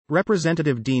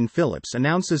Representative Dean Phillips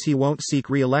announces he won't seek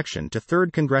re-election to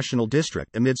 3rd Congressional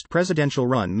District amidst presidential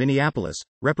run. Minneapolis.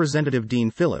 Representative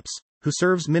Dean Phillips, who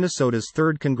serves Minnesota's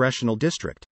 3rd Congressional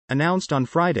District, announced on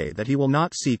Friday that he will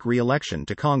not seek re-election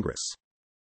to Congress.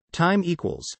 Time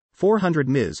equals 400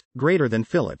 Ms. greater than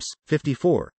Phillips,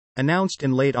 54, announced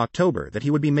in late October that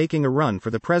he would be making a run for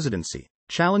the presidency,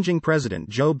 challenging President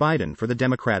Joe Biden for the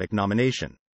Democratic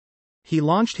nomination. He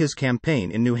launched his campaign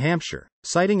in New Hampshire,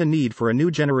 citing a need for a new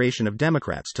generation of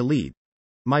Democrats to lead.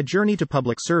 My journey to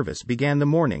public service began the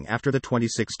morning after the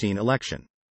 2016 election.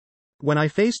 When I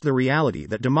faced the reality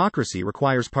that democracy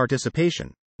requires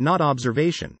participation, not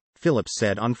observation, Phillips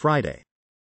said on Friday.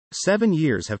 7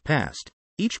 years have passed,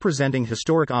 each presenting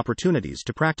historic opportunities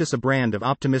to practice a brand of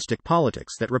optimistic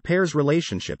politics that repairs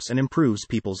relationships and improves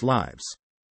people's lives.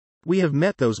 We have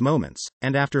met those moments,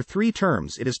 and after 3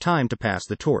 terms it is time to pass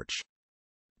the torch.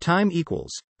 Time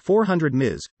equals 400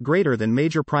 Ms. greater than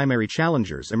major primary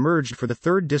challengers emerged for the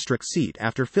 3rd district seat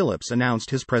after Phillips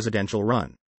announced his presidential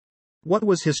run. What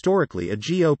was historically a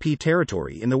GOP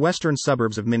territory in the western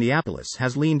suburbs of Minneapolis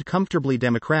has leaned comfortably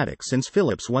Democratic since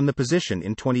Phillips won the position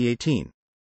in 2018.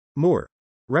 More.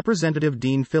 Representative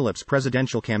Dean Phillips'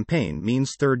 presidential campaign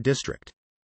means 3rd district.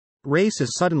 Race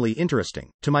is suddenly interesting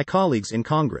to my colleagues in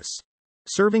Congress.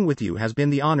 Serving with you has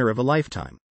been the honor of a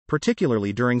lifetime,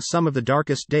 particularly during some of the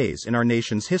darkest days in our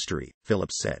nation's history,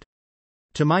 Phillips said.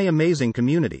 To my amazing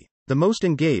community, the most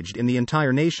engaged in the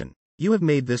entire nation, you have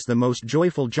made this the most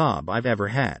joyful job I've ever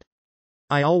had.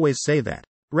 I always say that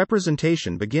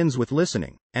representation begins with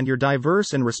listening, and your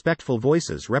diverse and respectful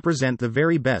voices represent the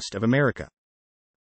very best of America.